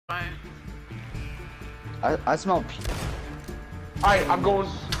I smell Alright, I'm going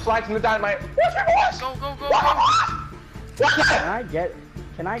flagging the dynamite. Go, go, go, go.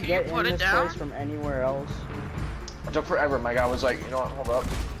 Can I get in this place from anywhere else? It took forever. My guy was like, you know what? Hold up.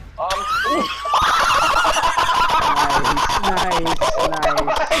 Nice.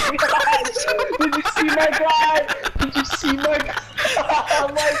 Did you see my guy? Did you see my guy? Oh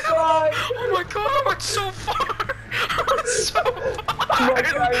my god! Oh my god, I went so far! I went so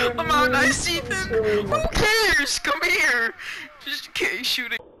far! I'm out, nice, Ethan! Who cares? Come here! Just keep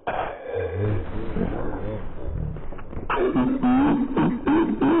shooting.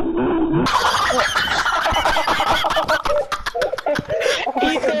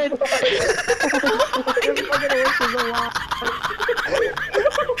 Ethan!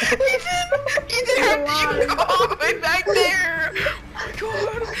 Ethan, you go all the way back there!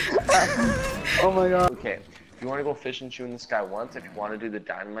 Oh my god. Okay, if you want to go fish and shoot in the sky once, if you want to do the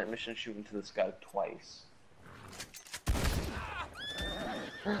dynamite mission, shoot into the sky twice.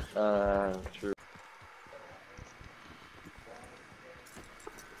 True.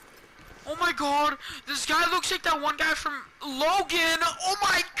 Oh my god! This guy looks like that one guy from Logan! Oh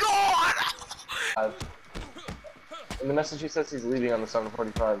my god! In the message he says he's leaving on the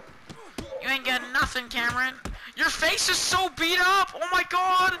 7:45. You ain't getting nothing, Cameron. Your face is so beat up! Oh my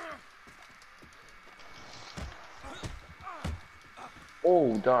god!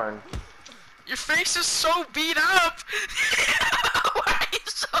 Oh, darn. Your face is so beat up! Why are you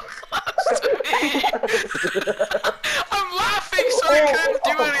so close to me? I'm laughing so I couldn't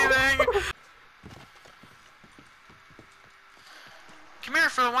do anything! Come here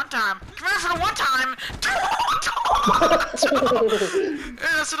for the one time! Come here for the one time!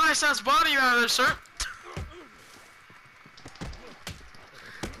 Hey, that's a nice ass body you have there, sir.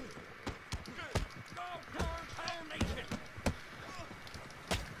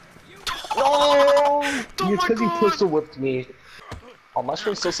 No! Oh It's my because he god! pistol whipped me. Oh, my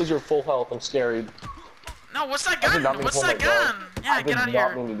screen still says you're full health. I'm scared. No, what's that I did gun? not mean to What's pull that my gun. gun? Yeah, get out of I here.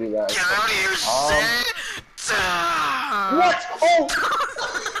 did not mean to do that. Get out of here, Sid! What? Oh!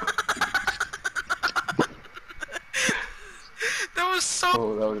 That was so.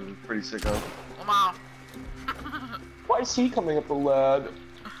 Oh, that was pretty sicko. Wow. Why is he coming up the ladder?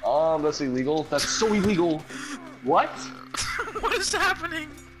 That's illegal. That's so illegal. What? What is happening?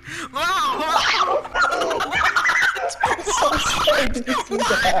 Wow! I'm so scared to see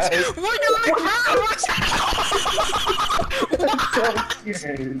that. What? You're on the ground? What's I'm so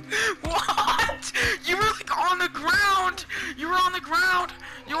scared. What? You were like on the ground! You were on the ground!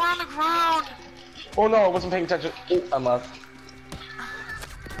 You were on the ground! Oh no, I wasn't paying attention. Oh, I'm left.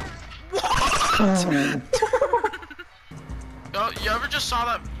 Oh, you ever just saw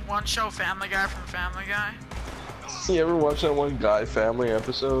that one show, Family Guy from Family Guy? You ever watch that one Guy Family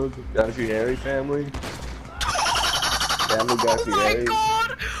episode? Guy Fieri Family? Family Guy Fieri? Oh my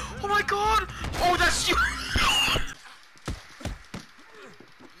god! Oh my god! Oh, that's you!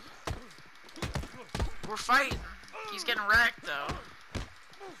 We're fighting. He's getting wrecked though.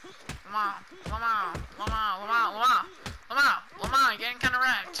 Lamar, you're getting kinda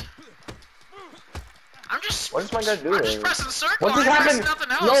wrecked. I'm just. What is my guy doing? I'm just pressing the circle. What just I'm happened? pressing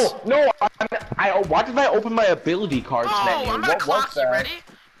nothing else. No, why did I open my ability cards menu? I'm gonna What clock was you, that? ready?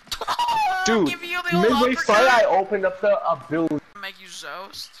 Dude, Give you the old midway uppercut. fight I opened up the ability. Make you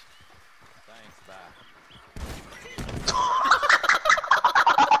Zoast.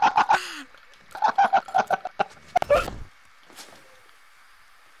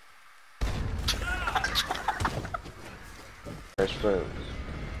 Nice friends.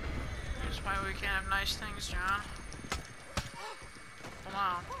 That's why we can't have nice things, John. Come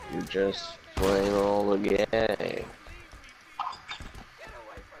on. You're just playing all the game.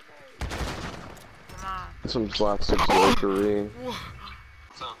 Come on. Some slapstick lockery.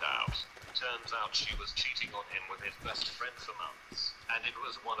 Found out. Turns out she was cheating on him with his best friend for months, and it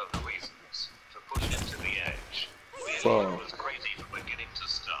was one of the reasons to push him to the edge. Really, it was crazy from beginning to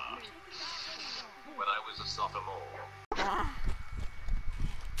start. When I was a sophomore.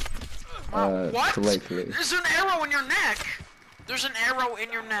 What? Politely. There's an arrow in your neck! There's an arrow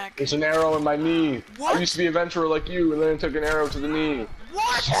in your neck. There's an arrow in my knee. What? I used to be a adventurer like you, and then I took an arrow to the knee.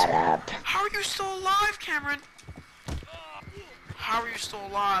 What? Shut up. How are you still alive, Cameron? How are you still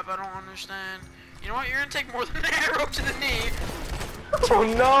alive? I don't understand. You know what? You're gonna take more than an arrow to the knee. Oh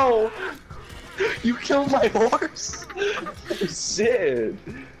no! You killed my horse! Sid!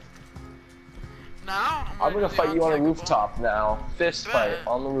 Now? I'm gonna fight you on a rooftop now. Fist fight Bet.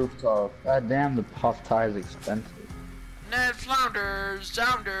 on the rooftop. God damn, the puff tie is expensive. Ned Flounders,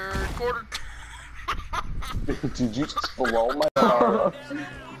 Sounder, quarter. Did you just blow my car?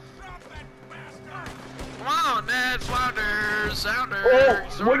 Ned Flounder, Sounder,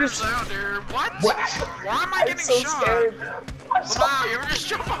 what is Sounder. What? What? Why am I getting so shot? scared. Wow, you ever just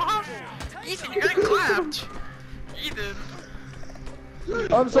jump off? Ethan, you're getting clapped. Ethan.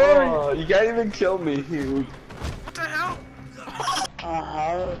 I'm sorry. Oh, you can't even kill me, Hugh. What the hell?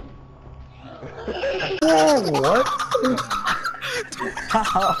 Whoa, what?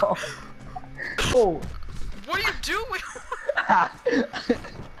 How? Oh. What are you doing?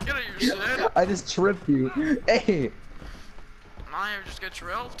 Get out of your shit. I just tripped you. Hey. Now you just get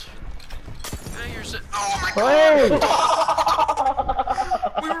drilled. Get out of your shit. Oh my Hey. god!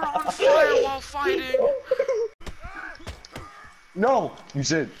 We were on fire while fighting. No, you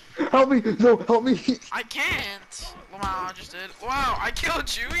said. Help me! No, help me! I can't. Wow, I just did. Wow, I killed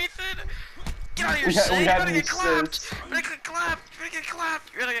you, Ethan. Get out of your We shit. You're had gonna you get clapped. sis. You're gonna get clapped. You're gonna get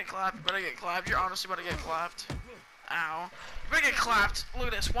clapped. You're gonna get clapped. You're gonna get clapped. You're honestly about to get clapped. Ow. You're gonna get clapped. Look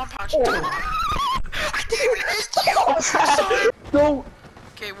at this. One punch. Oh. I didn't even hit you. I'm sorry. No!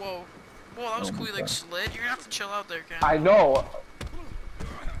 Okay, whoa. Whoa, that was Oh my cool. You like God. slid. You're gonna have to chill out there, Cam. I know.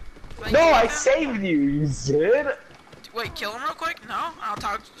 Thank No, you, I Ethan. saved you. You did. Wait, kill him real quick? No? I'll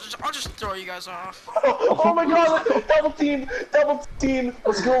just throw you guys off. Oh my God! Double team! Double team!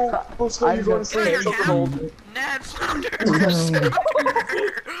 Let's go! Let's go! I You're going to just- sleep. Get It's so out of cold. here, Ned Flounder.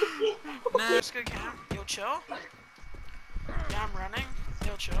 Ned, it's good, Cam. Yo, chill. Yeah, I'm running.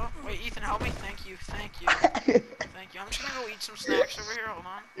 Yo, chill. Wait, Ethan, help me. Thank you. Thank you. Thank you. I'm just gonna go eat some snacks over here. Hold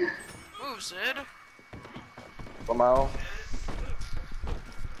on. Move, Zid. Somehow.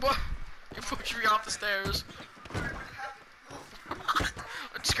 What? You pushed me off the stairs.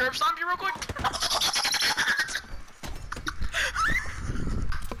 Just curb stomp you real quick.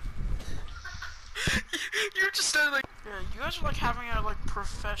 You're just standing like. Yeah, you guys are like having a like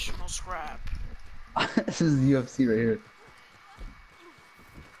professional scrap. This is UFC right here. It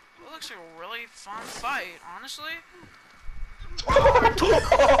looks like a really fun fight, honestly. Holy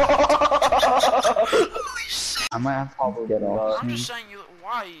shit! I might have to get off I'm soon. just saying, you.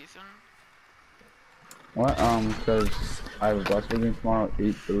 Why, Ethan? What? Because I have a basketball game tomorrow at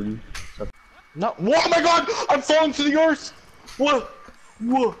 8:30. So No. Oh my God! I'm falling to the earth. What?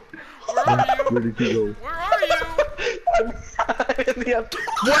 What? Where are you? where did you go? Where are you? I'm in the end.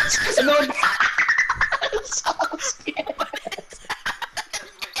 What? No. I'm so scared.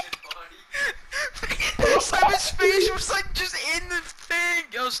 Simon's face was like just in the thing.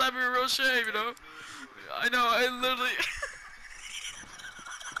 Yo, Simon, real shame, you know. I know. I literally.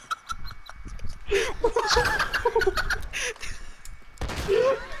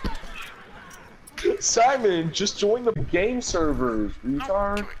 Simon, just join the game servers,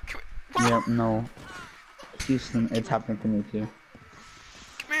 retard. Come Yeah, no. Houston, it's happening to me too.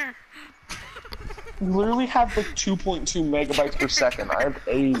 here. We literally have like 2.2 megabytes per second. I have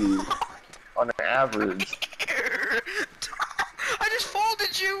 80 on average. I just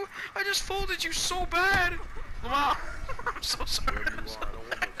folded you. I just folded you so bad. Wow. I'm so sorry.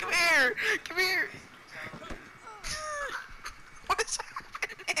 Come here. Come here. What is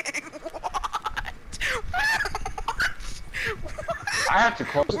happening? What? I have to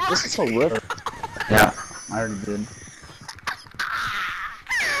close it. This is so lit. Yeah, I already did.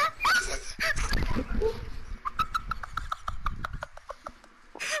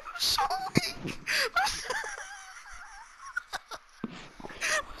 I'm so weak.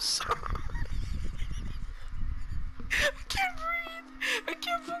 I'm sorry. I can't breathe. I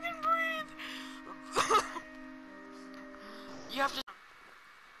can't fucking breathe. You have to.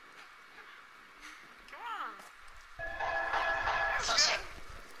 Come on.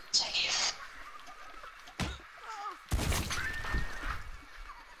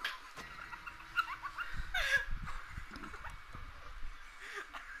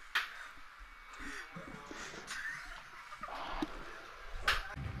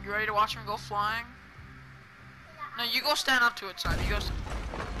 You ready to watch him go flying? No, you go stand up to it, son. You go.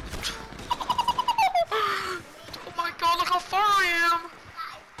 Oh my God! Look how far I am.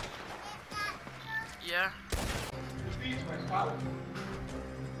 Yeah.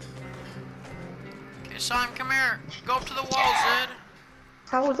 Okay, Simon, come here. Go up to the wall, Zed.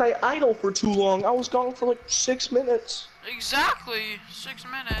 How was I idle for too long? I was gone for like 6 minutes. Exactly. 6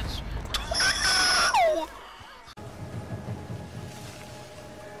 minutes.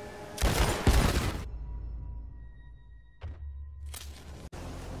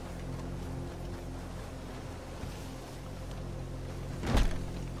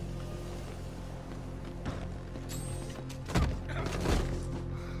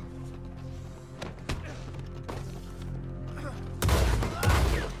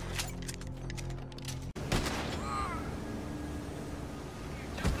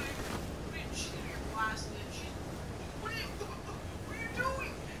 Blasted.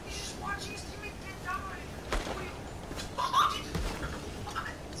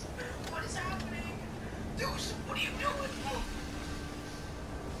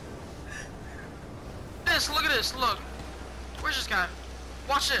 this, look at this, look. Where's this guy?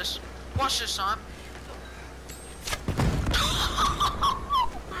 Watch this. Watch this, son.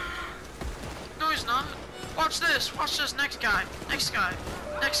 No, he's not. Watch this, next guy. Next guy,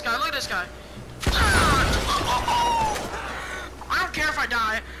 look at this guy. I don't care if I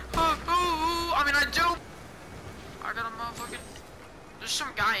die. I mean, I do. I got a motherfucking... There's some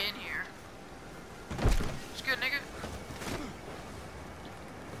guy in here. It's good, nigga.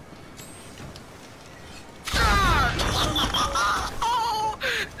 Oh!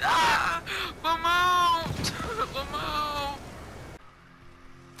 Ah! Lamont! Lamont!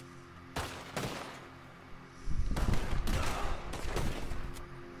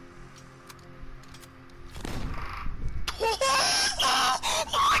 Oh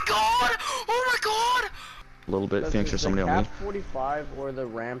my god! Oh my god! A little bit. Phoenix or somebody on me. 45 or the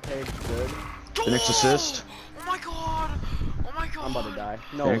rampage good? Phoenix assist. Oh my god! Oh my god! I'm about to die.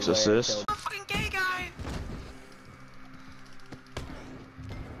 No Phoenix way, assist. I'm a fucking gay guy!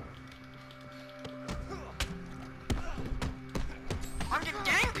 I'm getting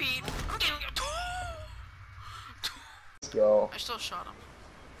gang peed! I'm getting... Let's go. I still shot him.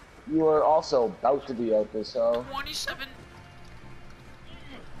 You are also about to be out this hell. 27.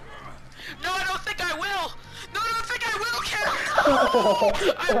 No, I don't think I will! No, I don't think I will, Cam!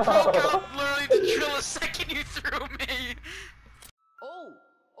 I broke out literally to drill a second